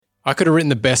I could have written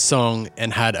the best song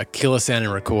and had a killer sounding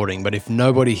recording, but if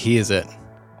nobody hears it,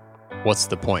 what's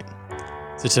the point?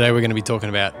 So today we're going to be talking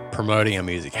about promoting our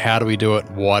music. How do we do it?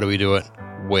 Why do we do it?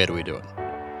 Where do we do it?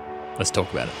 Let's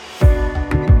talk about it.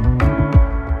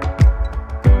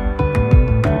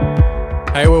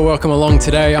 Hey, well, welcome along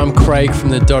today. I'm Craig from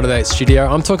the Dotted 8 Studio.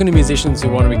 I'm talking to musicians who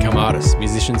want to become artists,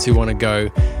 musicians who want to go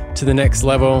to the next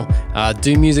level,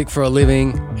 do music for a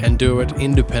living and do it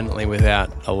independently without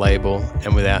a label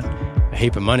and without a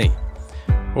heap of money.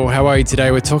 Well, how are you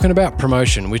today? We're talking about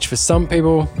promotion, which for some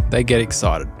people, they get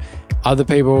excited. Other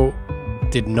people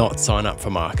did not sign up for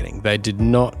marketing. They did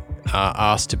not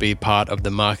ask to be part of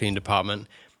the marketing department.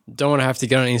 Don't want to have to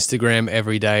get on Instagram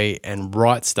every day and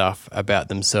write stuff about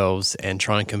themselves and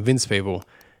try and convince people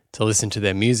to listen to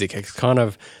their music. It's kind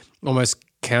of almost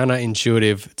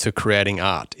counterintuitive to creating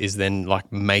art, is then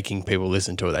like making people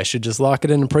listen to it. They should just like it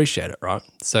and appreciate it, right?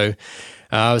 So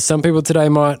some people today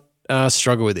might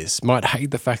struggle with this, might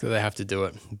hate the fact that they have to do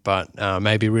it, but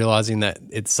maybe realizing that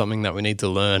it's something that we need to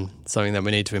learn, something that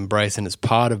we need to embrace, and it's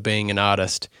part of being an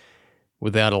artist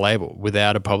without a label,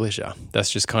 without a publisher. That's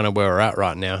just kind of where we're at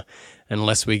right now.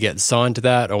 Unless we get signed to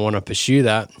that or want to pursue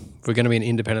that, if we're going to be an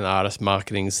independent artist,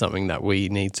 marketing is something that we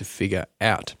need to figure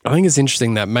out. I think it's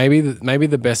interesting that maybe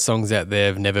the best songs out there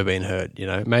have never been heard. You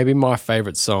know, maybe my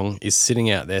favorite song is sitting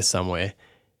out there somewhere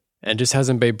and just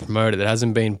hasn't been promoted. It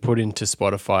hasn't been put into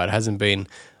Spotify. It hasn't been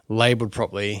labeled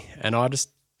properly, and I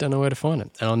just don't know where to find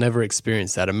it, and I'll never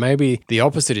experience that. And maybe the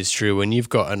opposite is true when you've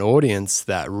got an audience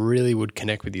that really would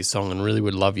connect with your song and really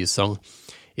would love your song.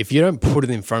 If you don't put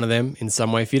it in front of them in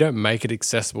some way, if you don't make it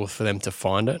accessible for them to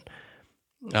find it,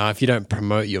 if you don't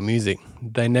promote your music,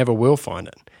 they never will find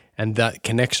it, and that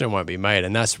connection won't be made.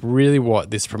 And that's really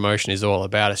what this promotion is all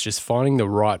about. It's just finding the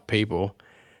right people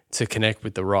to connect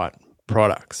with the right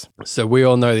products. So we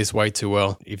all know this way too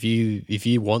well. If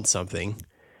you want something,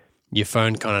 your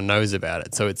phone kind of knows about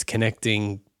it. So it's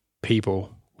connecting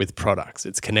people with products.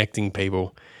 It's connecting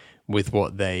people with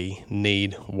what they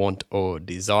need, want, or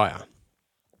desire.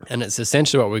 And it's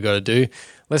essentially what we've got to do.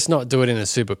 Let's not do it in a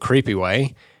super creepy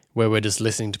way where we're just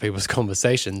listening to people's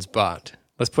conversations, but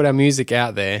let's put our music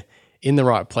out there in the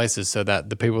right places so that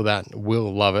the people that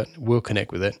will love it, will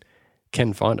connect with it,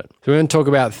 can find it. So we're going to talk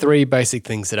about three basic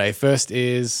things today. First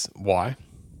is why,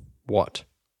 what,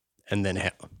 and then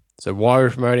how. So why are we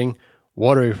promoting,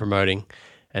 what are we promoting,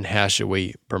 and how should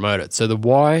we promote it? So the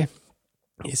why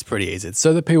is pretty easy. It's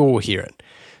so that people will hear it,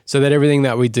 so that everything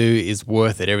that we do is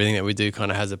worth it. Everything that we do kind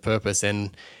of has a purpose.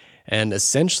 And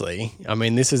essentially, I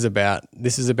mean, this is about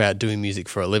doing music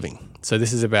for a living. So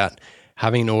this is about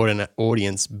having an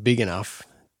audience big enough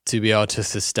to be able to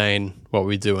sustain what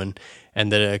we do,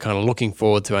 and that are kind of looking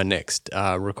forward to our next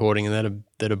recording, and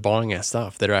that are buying our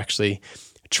stuff, that are actually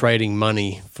trading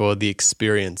money for the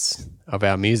experience of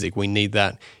our music. We need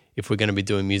that if we're going to be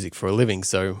doing music for a living.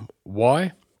 So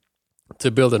why?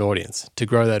 To build an audience, to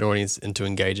grow that audience and to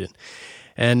engage it.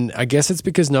 And I guess it's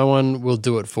because no one will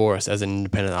do it for us as an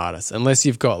independent artist, unless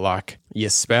you've got like your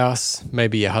spouse,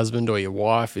 maybe your husband or your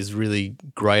wife is really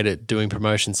great at doing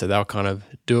promotion, so they'll kind of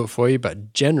do it for you.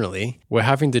 But generally, we're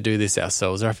having to do this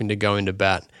ourselves. We're having to go into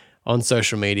bat on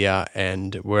social media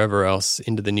and wherever else,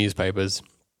 into the newspapers,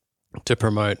 to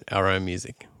promote our own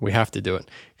music. We have to do it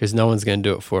because no one's going to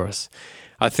do it for us.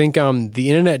 I think the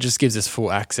internet just gives us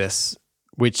full access,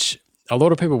 which a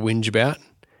lot of people whinge about,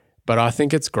 but I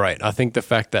think it's great. I think the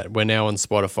fact that we're now on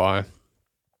Spotify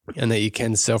and that you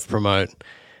can self-promote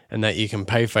and that you can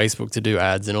pay Facebook to do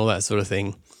ads and all that sort of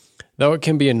thing, though it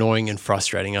can be annoying and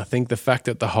frustrating, I think the fact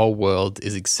that the whole world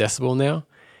is accessible now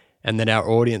and that our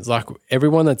audience, like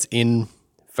everyone that's in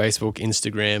Facebook,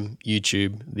 Instagram,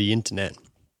 YouTube, the internet,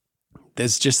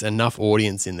 there's just enough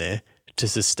audience in there to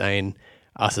sustain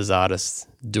us as artists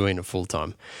doing it full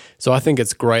time. So I think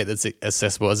it's great that it's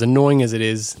accessible. As annoying as it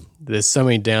is, there's so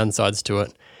many downsides to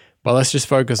it, but let's just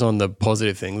focus on the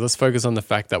positive things. Let's focus on the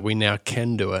fact that we now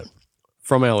can do it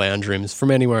from our lounge rooms, from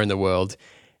anywhere in the world,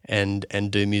 and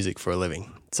do music for a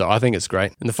living. So I think it's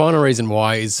great. And the final reason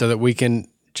why is so that we can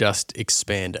just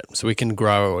expand it, so we can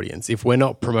grow our audience. If we're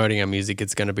not promoting our music,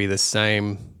 it's going to be the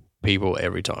same people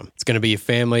every time. It's going to be your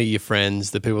family, your friends,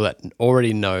 the people that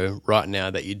already know right now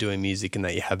that you're doing music and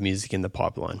that you have music in the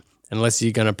pipeline. Unless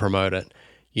you're going to promote it,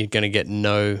 you're going to get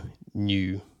no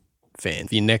new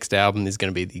fans. Your next album is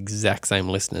going to be the exact same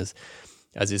listeners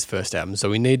as his first album.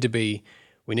 So we need to be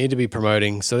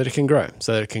promoting so that it can grow,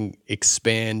 so that it can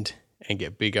expand and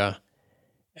get bigger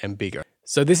and bigger.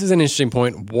 So this is an interesting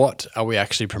point. What are we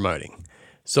actually promoting?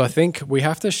 So I think we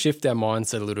have to shift our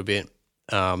mindset a little bit,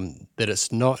 that it's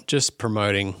not just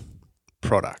promoting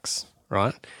products,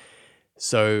 right?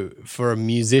 So for a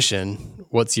musician,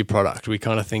 what's your product? We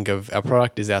kind of think of our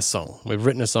product is our song. We've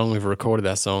written a song, we've recorded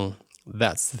our song.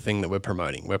 That's the thing that we're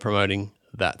promoting. We're promoting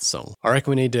that song. I reckon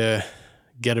we need to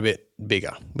get a bit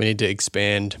bigger. We need to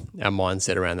expand our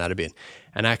mindset around that a bit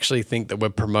and actually think that we're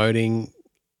promoting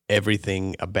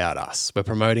everything about us. We're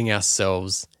promoting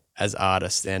ourselves as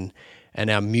artists, and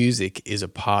our music is a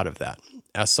part of that.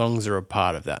 Our songs are a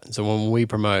part of that. So when we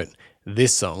promote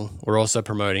this song, we're also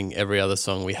promoting every other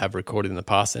song we have recorded in the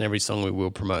past and every song we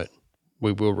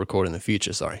will record in the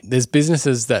future. There's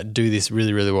businesses that do this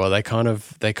really, really well. They kind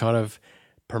of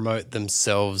promote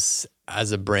themselves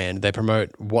as a brand. They promote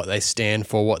what they stand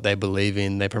for, what they believe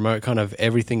in. They promote kind of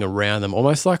everything around them,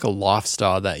 almost like a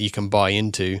lifestyle that you can buy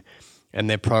into, and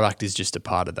their product is just a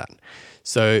part of that.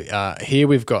 So here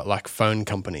we've got like phone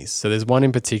companies. So there's one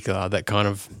in particular that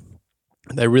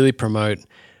they really promote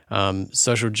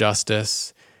social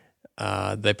justice.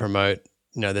 They promote,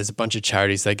 there's a bunch of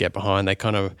charities they get behind.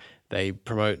 They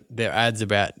promote their ads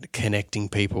about connecting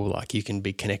people, like you can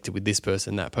be connected with this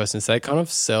person, that person. So they kind of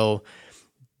sell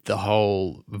the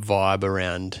whole vibe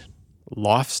around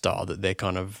lifestyle that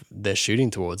they're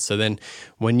shooting towards. So then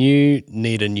when you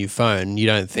need a new phone, you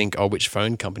don't think, oh, which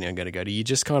phone company I'm going to go to. You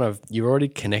just you're already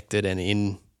connected and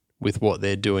in with what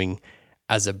they're doing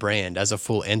as a brand, as a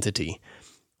full entity.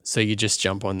 So you just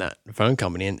jump on that phone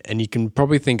company, and you can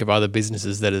probably think of other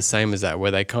businesses that are the same as that,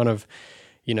 where they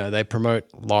they promote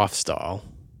lifestyle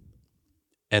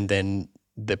and then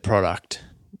the product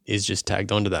is just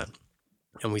tagged onto that.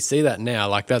 And we see that now,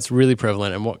 like that's really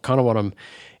prevalent. And what I'm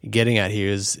getting at here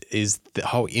is the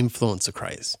whole influencer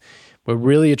craze. We're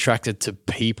really attracted to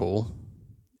people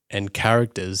and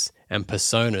characters and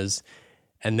personas,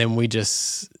 and then we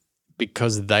just,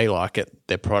 because they like it,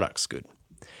 their product's good.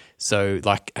 So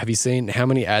like, have you seen how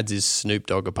many ads is Snoop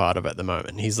Dogg a part of at the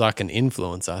moment? He's like an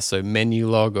influencer. So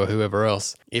Menulog or whoever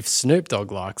else, if Snoop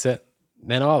Dogg likes it,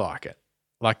 then I like it.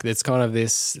 Like it's kind of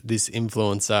this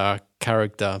influencer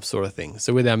character sort of thing.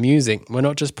 So with our music, we're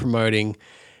not just promoting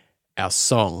our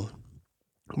song,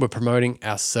 we're promoting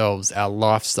ourselves, our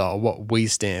lifestyle, what we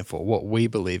stand for, what we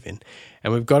believe in.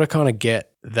 And we've got to kind of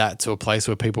get that to a place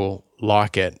where people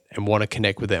like it and want to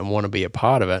connect with it and want to be a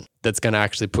part of it. That's going to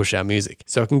actually push our music.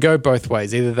 So it can go both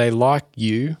ways. Either they like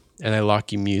you and they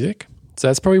like your music. So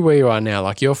that's probably where you are now.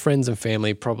 Like your friends and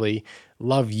family probably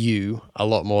love you a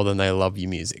lot more than they love your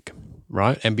music,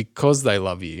 right? And because they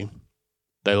love your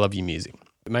music.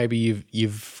 Maybe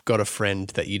you've got a friend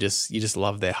that you just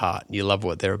love their heart. You love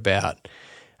what they're about.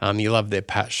 You love their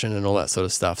passion and all that sort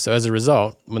of stuff. So as a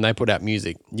result, when they put out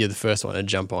music, you're the first one to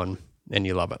jump on and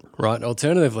you love it, right?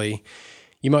 Alternatively,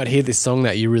 you might hear this song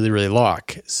that you really, really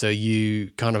like. So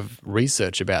you kind of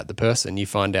research about the person. You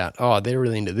find out, oh, they're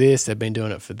really into this. They've been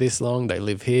doing it for this long. They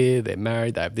live here. They're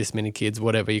married. They have this many kids,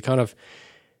 whatever. You kind of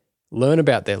learn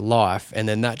about their life, and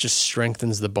then that just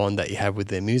strengthens the bond that you have with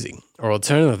their music. Or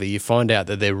alternatively, you find out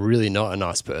that they're really not a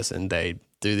nice person. They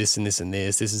do this and this and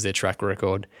this. This is their track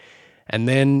record. And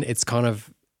then it's kind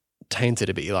of tainted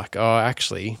a bit. You're like, oh,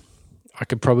 actually, I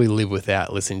could probably live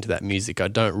without listening to that music. I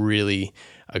don't really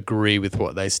agree with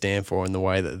what they stand for and the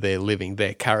way that they're living,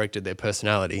 their character, their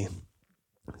personality.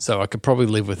 So I could probably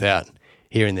live without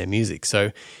hearing their music.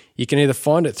 So you can either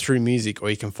find it through music or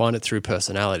you can find it through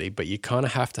personality, but you kind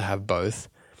of have to have both.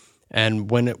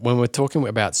 And when we're talking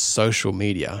about social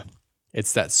media,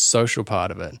 it's that social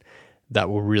part of it that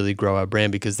will really grow our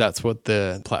brand, because that's what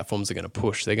the platforms are going to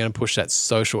push. They're going to push that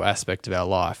social aspect of our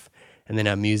life, and then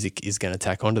our music is going to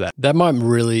tack onto that. That might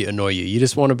really annoy you. You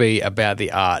just want to be about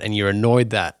the art, and you're annoyed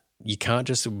that you can't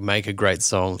just make a great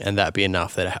song and that be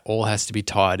enough, that it all has to be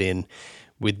tied in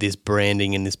with this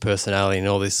branding and this personality and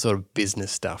all this sort of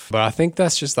business stuff. But I think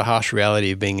that's just the harsh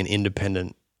reality of being an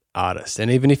independent artist.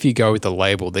 And even if you go with a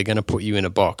label, they're going to put you in a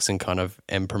box and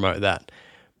promote that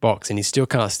box, and you still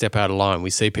can't step out of line. We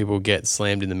see people get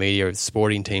slammed in the media with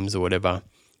sporting teams or whatever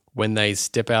when they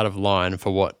step out of line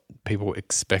for what people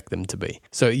expect them to be.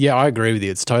 So yeah, I agree with you.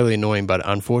 It's totally annoying, but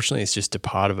unfortunately it's just a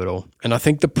part of it all. And I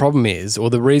think the problem is, or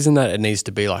the reason that it needs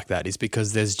to be like that, is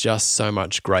because there's just so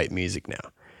much great music now.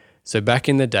 So back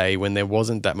in the day when there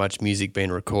wasn't that much music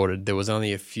being recorded, there was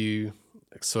only a few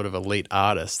sort of elite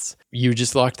artists. You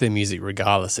just liked their music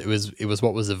regardless. It was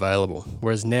what was available.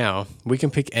 Whereas now we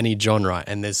can pick any genre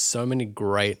and there's so many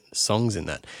great songs in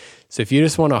that. So if you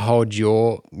just want to hold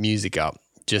your music up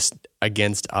just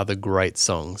against other great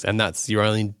songs, and that's your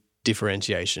only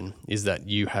differentiation, is that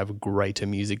you have greater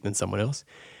music than someone else,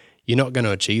 you're not going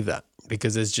to achieve that,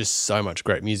 because there's just so much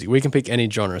great music. We can pick any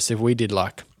genre. So if we did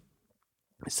like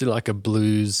a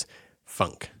blues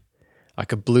funk,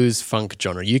 like a blues funk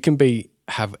genre, you can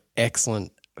have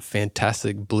excellent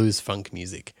fantastic blues funk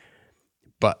music,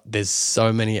 but there's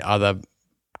so many other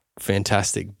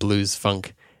fantastic blues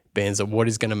funk bands. Of what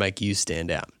is going to make you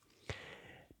stand out?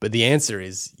 But the answer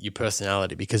is your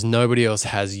personality, because nobody else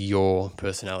has your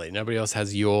personality. Nobody else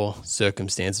has your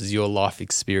circumstances, your life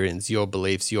experience, your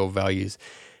beliefs, your values.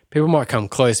 People might come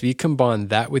close, but you combine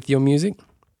that with your music,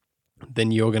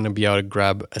 then you're going to be able to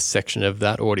grab a section of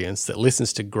that audience that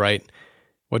listens to great,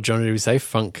 what genre did we say?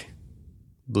 Funk,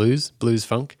 blues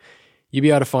funk. You'll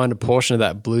be able to find a portion of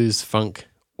that blues funk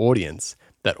audience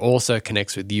that also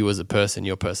connects with you as a person,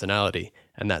 your personality,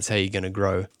 and that's how you're going to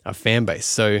grow a fan base.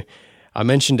 So I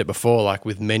mentioned it before, like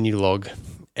with Menulog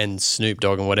and Snoop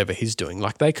Dogg and whatever he's doing,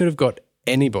 like they could have got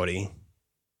anybody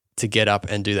to get up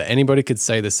and do that. Anybody could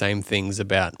say the same things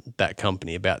about that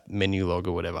company, about Menulog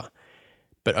or whatever,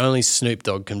 but only Snoop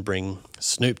Dogg can bring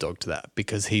Snoop Dogg to that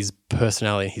because his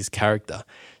personality, his character.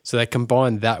 So they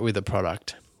combine that with a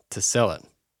product to sell it.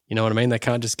 You know what I mean? They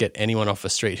can't just get anyone off the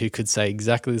street who could say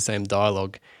exactly the same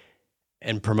dialogue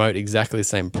and promote exactly the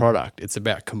same product. It's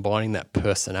about combining that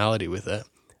personality with it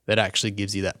that actually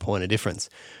gives you that point of difference.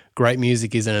 Great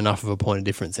music isn't enough of a point of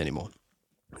difference anymore.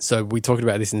 So we talked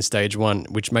about this in stage 1,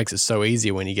 which makes it so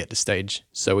easier when you get to stage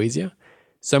so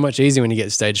much easier when you get to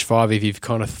stage 5 if you've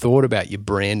kind of thought about your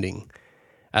branding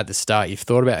at the start. You've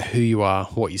thought about who you are,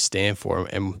 what you stand for,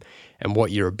 and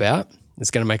what you're about.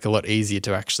 It's going to make it a lot easier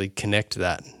to actually connect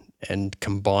that and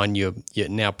combine your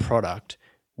now product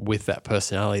with that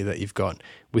personality that you've got,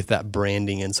 with that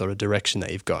branding and sort of direction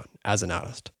that you've got as an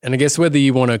artist. And I guess whether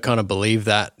you want to kind of believe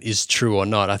that is true or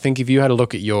not, I think if you had a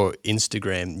look at your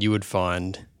Instagram, you would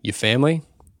find your family,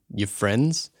 your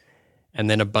friends, and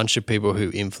then a bunch of people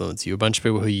who influence you, a bunch of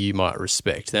people who you might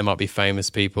respect. They might be famous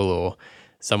people or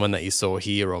someone that you saw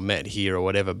here or met here or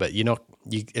whatever, but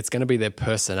it's going to be their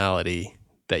personality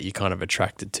that you're kind of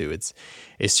attracted to.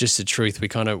 It's just the truth.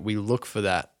 We look for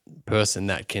that person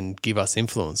that can give us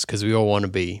influence because we all want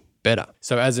to be better.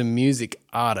 So as a music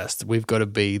artist, we've got to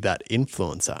be that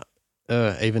influencer.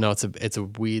 Even though it's a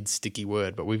weird, sticky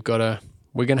word, but we're going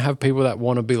to have people that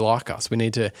want to be like us. We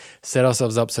need to set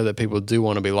ourselves up so that people do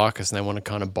want to be like us and they want to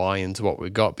kind of buy into what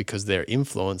we've got because they're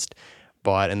influenced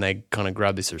by it and they kind of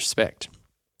grab this respect.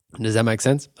 Does that make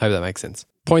sense? I hope that makes sense.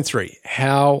 Point 3,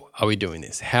 how are we doing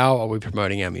this? How are we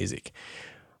promoting our music?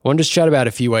 I want to just chat about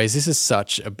a few ways. This is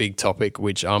such a big topic,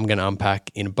 which I'm going to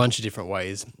unpack in a bunch of different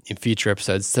ways in future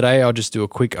episodes. Today, I'll just do a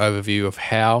quick overview of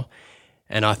how,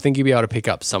 and I think you'll be able to pick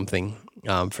up something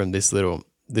from this little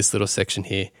section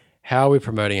here. How are we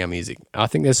promoting our music? I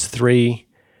think there's there's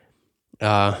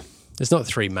not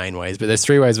 3 main ways, but there's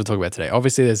 3 ways we'll talk about today.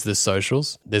 Obviously, there's the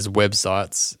socials, there's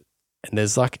websites, and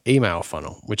there's like email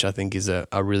funnel, which I think is a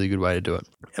really good way to do it.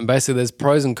 And basically, there's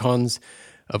pros and cons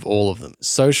of all of them.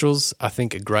 Socials, I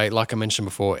think, are great. Like I mentioned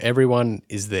before, everyone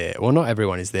is there. Well, not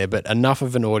everyone is there, but enough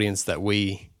of an audience that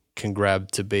we can grab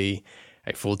to be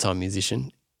a full-time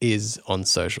musician is on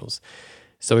socials.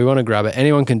 So we want to grab it.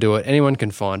 Anyone can do it. Anyone can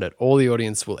find it. All the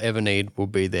audience will ever need will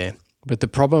be there. But the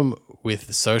problem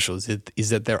with socials is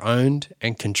that they're owned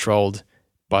and controlled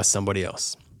by somebody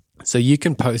else. So you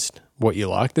can post what you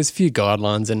like. There's a few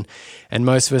guidelines, and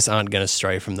most of us aren't going to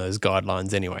stray from those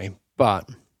guidelines anyway. But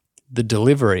the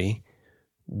delivery,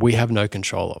 we have no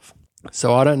control of.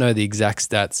 So I don't know the exact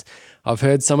stats. I've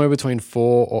heard somewhere between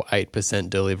 4 or 8%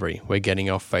 delivery we're getting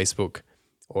off Facebook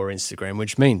or Instagram,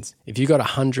 which means if you got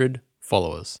 100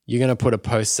 followers, you're going to put a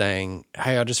post saying,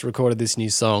 hey, I just recorded this new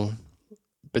song.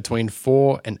 Between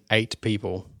 4 and 8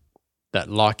 people that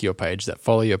like your page, that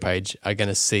follow your page, are going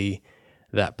to see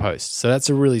that post. So that's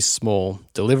a really small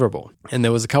deliverable. And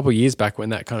there was a couple of years back when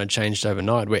that kind of changed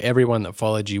overnight, where everyone that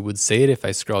followed you would see it if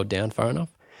they scrolled down far enough.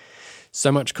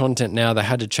 So much content now, they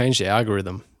had to change the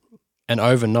algorithm. And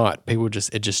overnight,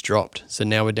 it just dropped. So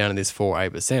now we're down to this 4 or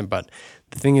 8%. But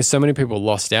the thing is, so many people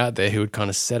lost out there who would kind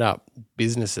of set up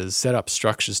businesses, set up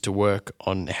structures to work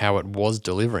on how it was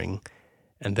delivering.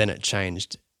 And then it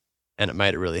changed and it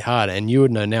made it really hard. And you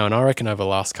would know now, and I reckon over the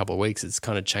last couple of weeks, it's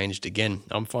kind of changed again.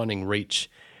 I'm finding reach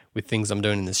with things I'm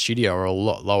doing in the studio are a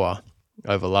lot lower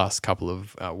over the last couple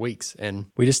of weeks. And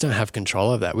we just don't have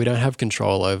control of that. We don't have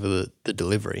control over the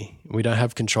delivery. We don't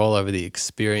have control over the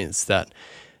experience that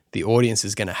the audience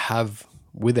is going to have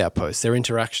with our posts. Their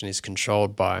interaction is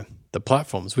controlled by the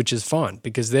platforms, which is fine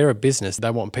because they're a business. They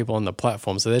want people on the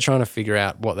platform. So they're trying to figure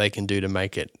out what they can do to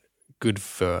make it good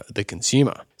for the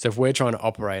consumer. So if we're trying to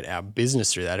operate our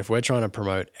business through that, if we're trying to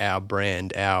promote our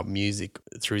brand, our music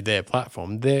through their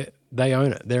platform, they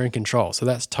own it. They're in control. So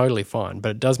that's totally fine,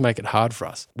 but it does make it hard for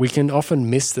us. We can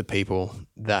often miss the people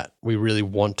that we really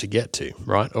want to get to,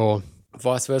 right? Or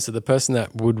vice versa, the person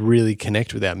that would really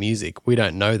connect with our music, we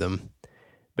don't know them,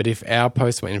 But if our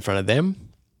post went in front of them,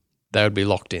 they would be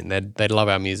locked in. They'd love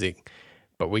our music,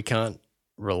 but we can't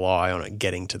rely on it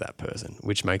getting to that person,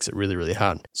 which makes it really, really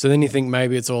hard. So then you think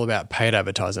maybe it's all about paid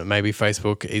advertisement. Maybe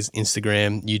Facebook,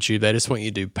 Instagram, YouTube, they just want you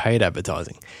to do paid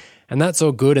advertising. And that's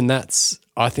all good. And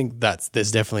I think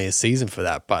there's definitely a season for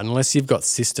that. But unless you've got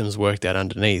systems worked out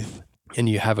underneath and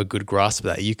you have a good grasp of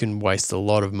that, you can waste a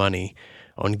lot of money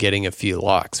on getting a few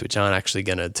likes, which aren't actually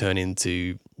going to turn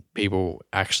into people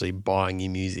actually buying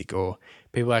your music or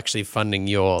people actually funding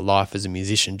your life as a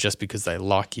musician just because they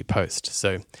like your post.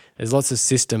 So there's lots of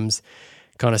systems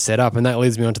kind of set up, and that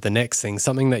leads me on to the next thing.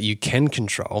 Something that you can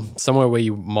control, somewhere where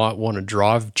you might want to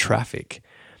drive traffic,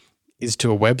 is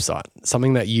to a website.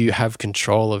 Something that you have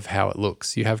control of how it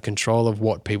looks. You have control of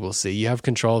what people see. You have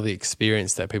control of the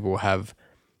experience that people will have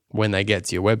when they get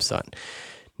to your website.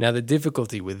 Now, the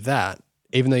difficulty with that,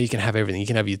 even though you can have everything, you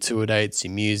can have your tour dates,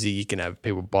 your music, you can have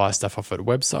people buy stuff off a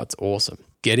website, it's awesome.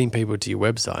 Getting people to your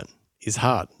website is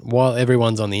hard. While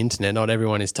everyone's on the internet, not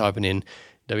everyone is typing in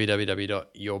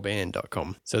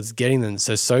www.yourband.com. So it's getting them.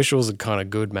 So socials are kind of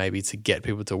good maybe to get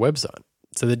people to a website.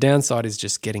 So the downside is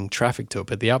just getting traffic to it,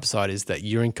 but the upside is that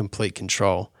you're in complete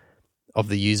control of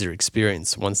the user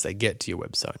experience once they get to your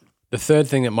website. The third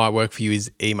thing that might work for you is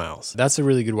emails. That's a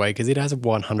really good way because it has a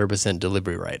 100%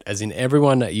 delivery rate, as in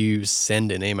everyone that you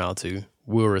send an email to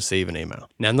will receive an email.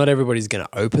 Now, not everybody's going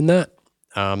to open that.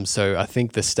 So I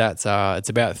think the stats are it's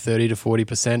about 30 to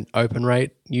 40% open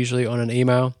rate usually on an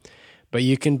email, but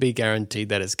you can be guaranteed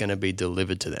that it's going to be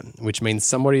delivered to them, which means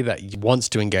somebody that wants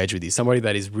to engage with you, somebody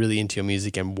that is really into your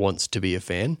music and wants to be a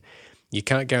fan, you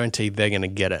can't guarantee they're going to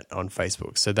get it on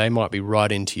Facebook. So they might be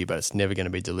right into you, but it's never going to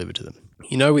be delivered to them.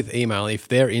 You know, with email, if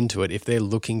they're into it, if they're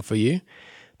looking for you,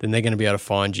 then they're going to be able to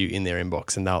find you in their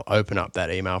inbox and they'll open up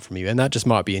that email from you. And that just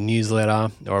might be a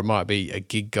newsletter, or it might be a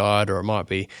gig guide, or it might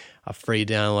be a free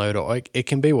download, or it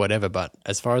can be whatever. But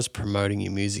as far as promoting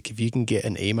your music, if you can get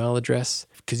an email address,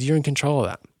 because you're in control of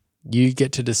that. You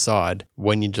get to decide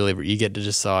when you deliver it. You get to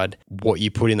decide what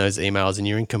you put in those emails, and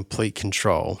you're in complete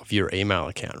control of your email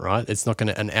account, right? It's not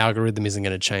going to, an algorithm isn't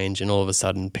going to change and all of a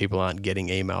sudden people aren't getting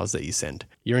emails that you send.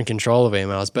 You're in control of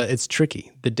emails, but it's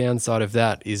tricky. The downside of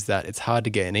that is that it's hard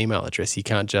to get an email address. You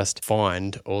can't just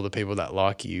find all the people that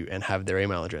like you and have their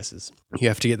email addresses. You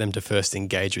have to get them to first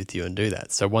engage with you and do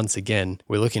that. So once again,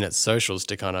 we're looking at socials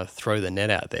to kind of throw the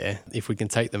net out there. If we can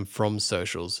take them from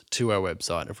socials to our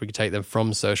website, if we can take them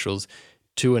from socials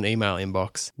to an email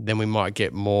inbox, then we might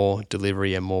get more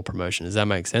delivery and more promotion. Does that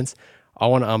make sense? I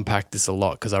want to unpack this a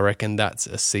lot because I reckon that's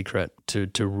a secret to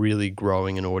really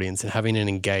growing an audience and having an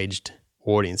engaged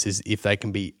audience is if they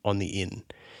can be on the in.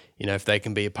 You know, if they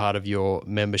can be a part of your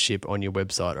membership on your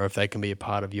website, or if they can be a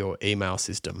part of your email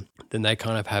system, then they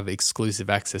kind of have exclusive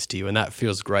access to you. And that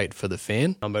feels great for the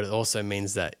fan, but it also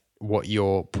means that what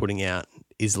you're putting out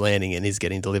is landing and is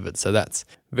getting delivered. So that's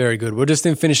very good. We're just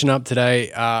in finishing up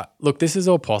today. Look, this is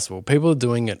all possible. People are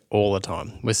doing it all the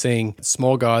time. We're seeing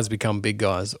small guys become big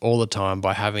guys all the time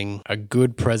by having a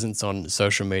good presence on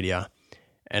social media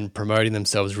and promoting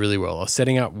themselves really well, or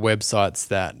setting up websites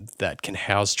that can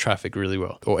house traffic really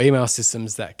well, or email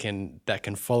systems that can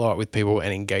follow up with people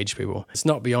and engage people. It's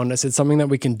not beyond us. It's something that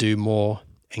we can do more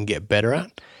and get better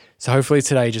at. So hopefully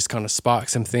today just kind of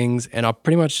sparks some things. And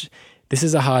this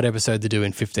is a hard episode to do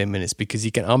in 15 minutes because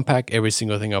you can unpack every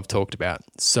single thing I've talked about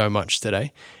so much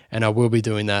today. And I will be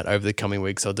doing that over the coming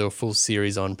weeks. I'll do a full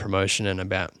series on promotion and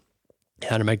about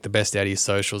how to make the best out of your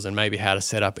socials, and maybe how to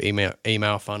set up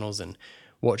email funnels and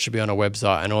what should be on a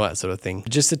website and all that sort of thing.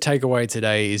 Just the takeaway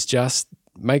today is just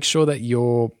make sure that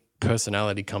your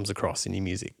personality comes across in your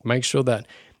music. Make sure that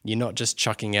you're not just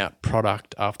chucking out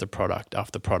product after product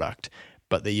after product,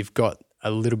 but that you've got a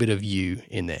little bit of you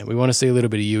in there. We want to see a little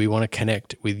bit of you. We want to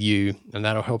connect with you, and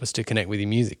that'll help us to connect with your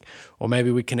music. Or maybe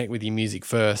we connect with your music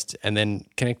first, and then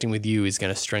connecting with you is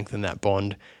going to strengthen that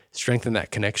bond, strengthen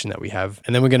that connection that we have.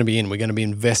 And then we're going to be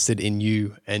invested in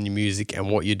you and your music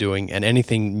and what you're doing, and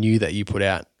anything new that you put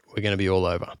out, we're going to be all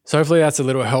over. So hopefully that's a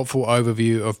little helpful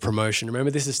overview of promotion.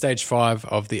 Remember, this is stage 5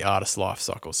 of the artist life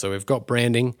cycle. So we've got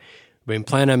branding, we've been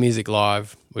playing our music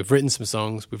live, we've written some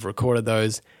songs, we've recorded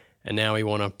those, and now we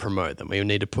want to promote them. We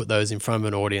need to put those in front of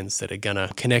an audience that are going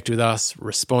to connect with us,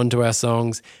 respond to our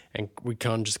songs, and we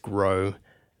can't just grow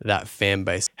that fan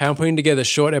base. How I'm putting together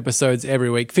short episodes every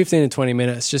week, 15 to 20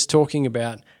 minutes, just talking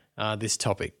about this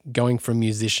topic, going from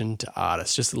musician to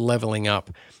artist, just leveling up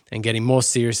and getting more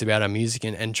serious about our music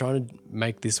and trying to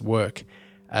make this work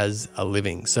as a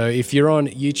living. So if you're on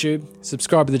YouTube,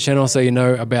 subscribe to the channel so you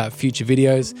know about future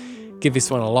videos. Give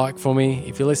this one a like for me.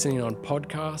 If you're listening on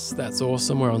podcasts, that's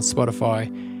awesome. We're on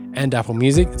Spotify and Apple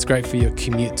Music. It's great for your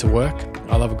commute to work.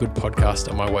 I love a good podcast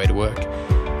on my way to work.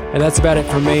 And that's about it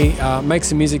from me. Make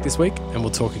some music this week, and we'll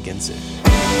talk again soon.